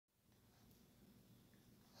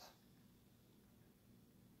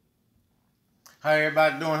How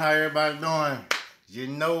everybody doing? How everybody doing? You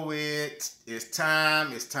know it. It's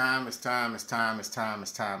time. It's time. It's time. It's time. It's time.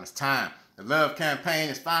 It's time. It's time. The love campaign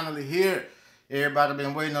is finally here. Everybody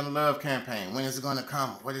been waiting on the love campaign. When is it gonna come?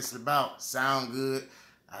 What is it about? Sound good?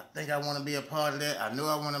 I think I want to be a part of that. I know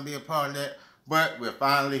I want to be a part of that. But we're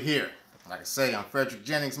finally here. Like I say, I'm Frederick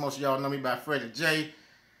Jennings. Most of y'all know me by Frederick J.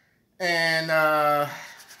 And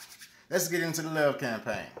let's get into the love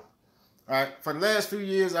campaign. Alright, for the last few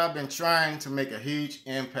years, I've been trying to make a huge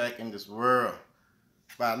impact in this world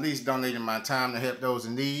by at least donating my time to help those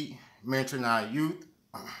in need, mentoring our youth,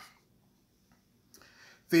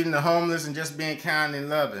 feeding the homeless, and just being kind and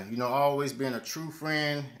loving. You know, always being a true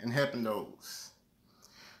friend and helping those.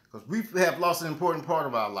 Because we have lost an important part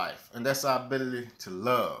of our life, and that's our ability to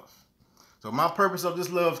love. So my purpose of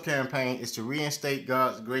this love campaign is to reinstate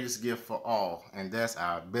God's greatest gift for all, and that's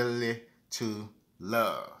our ability to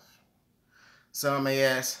love. Some may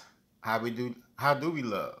ask, how do we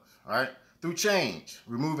love? All right? Through change,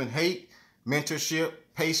 removing hate, mentorship,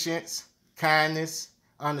 patience, kindness,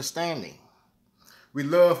 understanding. We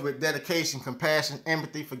love with dedication, compassion,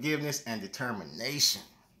 empathy, forgiveness, and determination.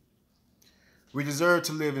 We deserve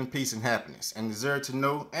to live in peace and happiness, and deserve to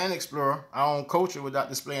know and explore our own culture without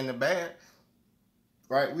displaying the bad.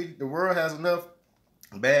 Right? The world has enough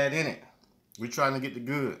bad in it. We're trying to get the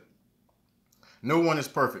good. No one is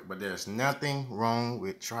perfect, but there's nothing wrong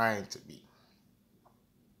with trying to be.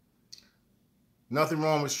 Nothing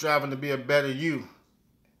wrong with striving to be a better you.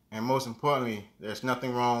 And most importantly, there's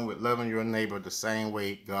nothing wrong with loving your neighbor the same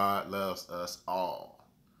way God loves us all.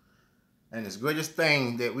 And the greatest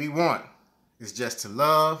thing that we want is just to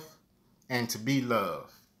love and to be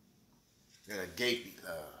loved. That agape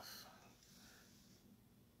love.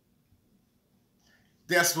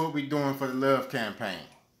 That's what we're doing for the love campaign.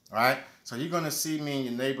 Right? So you're going to see me in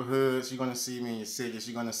your neighborhoods. You're going to see me in your cities.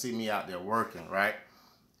 You're going to see me out there working, right?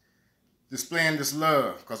 Displaying this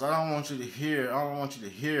love. Because I don't want you to hear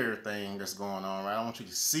everything that's going on, right? I want you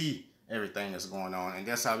to see everything that's going on. And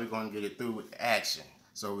that's how we're going to get it through with action.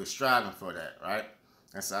 So we're striving for that, right?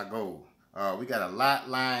 That's our goal. We got a lot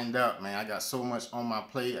lined up, man. I got so much on my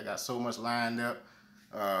plate. I got so much lined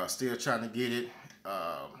up. Still trying to get it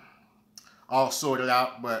all sorted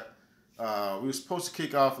out, but we were supposed to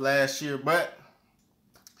kick off last year, but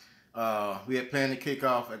we had planned to kick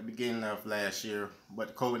off at the beginning of last year,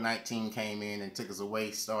 but COVID-19 came in and took us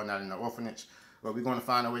away, starting out in the orphanage. But we're going to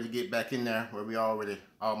find a way to get back in there where we're already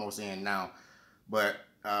almost in now. But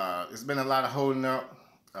it's been a lot of holding up.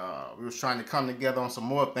 We was trying to come together on some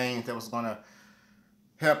more things that was going to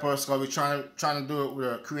help us, because we're trying to do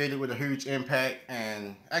it create it with a huge impact.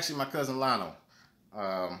 And actually, my cousin Lionel,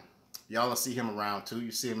 y'all will see him around too.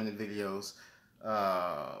 You see him in the videos.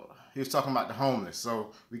 He was talking about the homeless.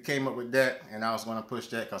 So we came up with that, and I was going to push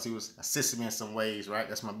that because he was assisting me in some ways, right?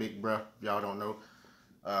 That's my big bro. Y'all don't know.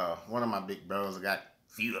 One of my big brothers. I got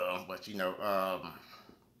a few of them, but you know,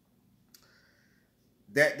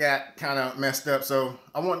 that got kind of messed up. So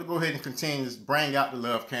I wanted to go ahead and continue to bring out the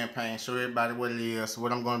love campaign, show everybody what it is,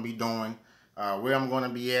 what I'm going to be doing, where I'm going to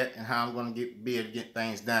be at, and how I'm going to be able to get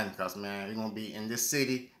things done. Because, man, we're going to be in this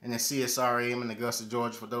city, in the CSRM in Augusta,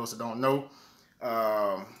 Georgia, for those that don't know.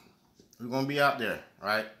 We're going to be out there,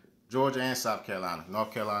 right? Georgia and South Carolina.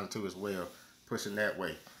 North Carolina, too, as well, pushing that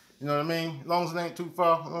way. You know what I mean? As long as it ain't too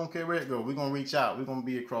far, we don't care where it goes. We're going to reach out. We're going to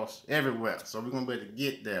be across everywhere. So we're going to be able to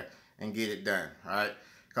get there and get it done, all right?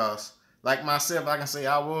 Because, like myself, I can say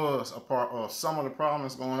I was a part of some of the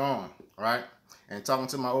problems going on, right? And talking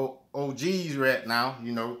to my OGs right now,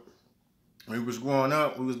 you know, when we was growing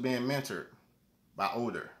up, we was being mentored by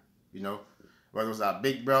older, you know, whether it was our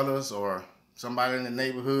big brothers or somebody in the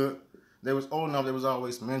neighborhood. They was old enough, they was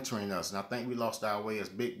always mentoring us. And I think we lost our way as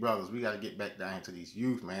big brothers. We got to get back down to these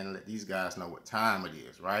youth, man, and let these guys know what time it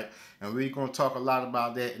is, right? And we're going to talk a lot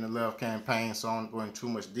about that in the love campaign, so I don't go into too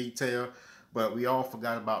much detail. But we all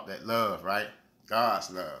forgot about that love, right?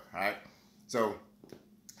 God's love, right? So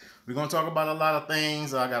we're going to talk about a lot of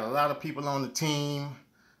things. I got a lot of people on the team.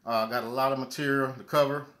 Got a lot of material to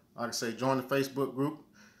cover. Like I say, join the Facebook group.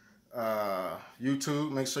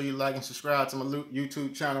 YouTube, make sure you like and subscribe to my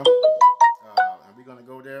YouTube channel. And we're going to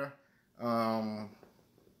go there. I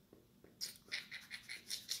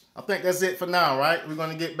think that's it for now, right? We're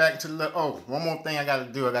going to get back to the... one more thing I got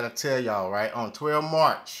to do. I got to tell y'all, right? On 12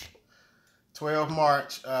 March,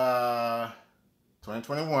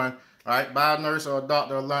 2021, all right, buy a nurse or a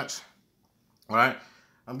doctor a lunch, all right?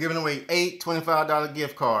 I'm giving away 8 $25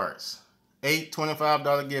 gift cards. 8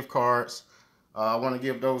 $25 gift cards. I want to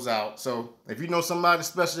give those out. So if you know somebody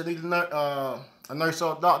special that needs a nurse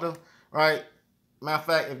or a doctor, right, matter of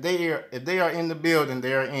fact, if they are in the building,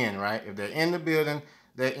 they are in, right? If they're in the building,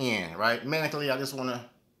 they're in, right? Medically, I just want to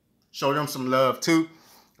show them some love too,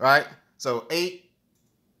 right? So 8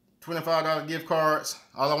 $25 gift cards.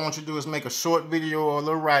 All I want you to do is make a short video or a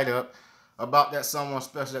little write-up about that someone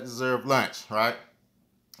special that deserves lunch, right?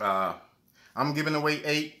 I'm giving away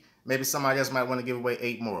 8. Maybe somebody else might want to give away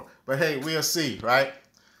 8 more. But hey, we'll see, right?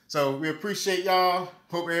 So we appreciate y'all.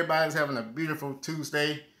 Hope everybody's having a beautiful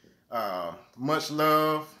Tuesday. Much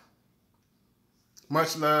love.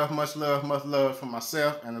 Much love, much love, much love for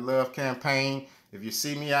myself and the Love Campaign. If you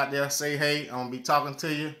see me out there, say hey. I'm going to be talking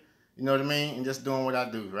to you. You know what I mean? And just doing what I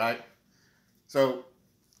do, right? So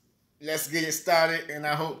let's get it started. And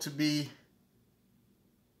I hope to be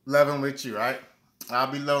loving with you, right?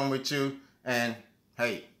 I'll be loving with you. And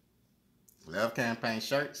hey, Love Campaign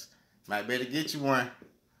shirts. Might better get you one.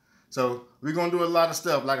 So we're going to do a lot of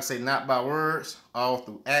stuff. Like I say, not by words, all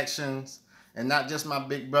through actions. And not just my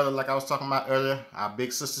big brother like I was talking about earlier. Our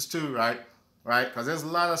big sisters too, right? Right? Because there's a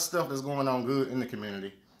lot of stuff that's going on good in the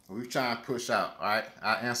community. We're trying to push out, right?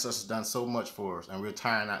 Our ancestors done so much for us. And we're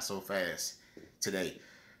tiring out so fast today.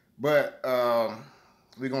 But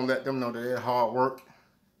we're going to let them know that they're hard work.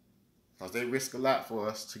 Because they risk a lot for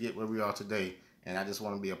us to get where we are today. And I just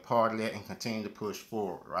want to be a part of that and continue to push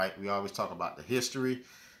forward, right? We always talk about the history,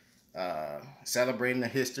 celebrating the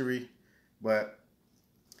history. But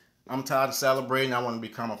I'm tired of celebrating. I want to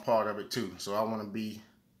become a part of it too. So I want to be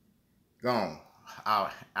gone.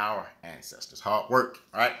 Our ancestors. Hard work,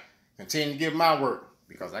 right? Continue to give my work.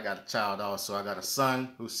 Because I got a child also. I got a son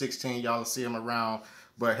who's 16. Y'all will see him around.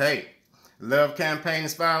 But hey, Love Campaign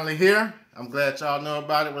is finally here. I'm glad y'all know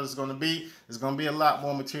about it, what it's going to be. There's going to be a lot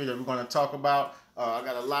more material that we're going to talk about. I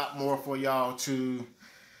got a lot more for y'all to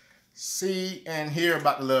see and hear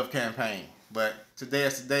about the Love Campaign. But today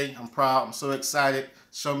is the day. I'm proud. I'm so excited.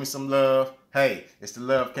 Show me some love. Hey, it's the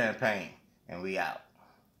Love Campaign. And we out.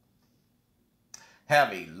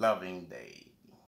 Have a loving day.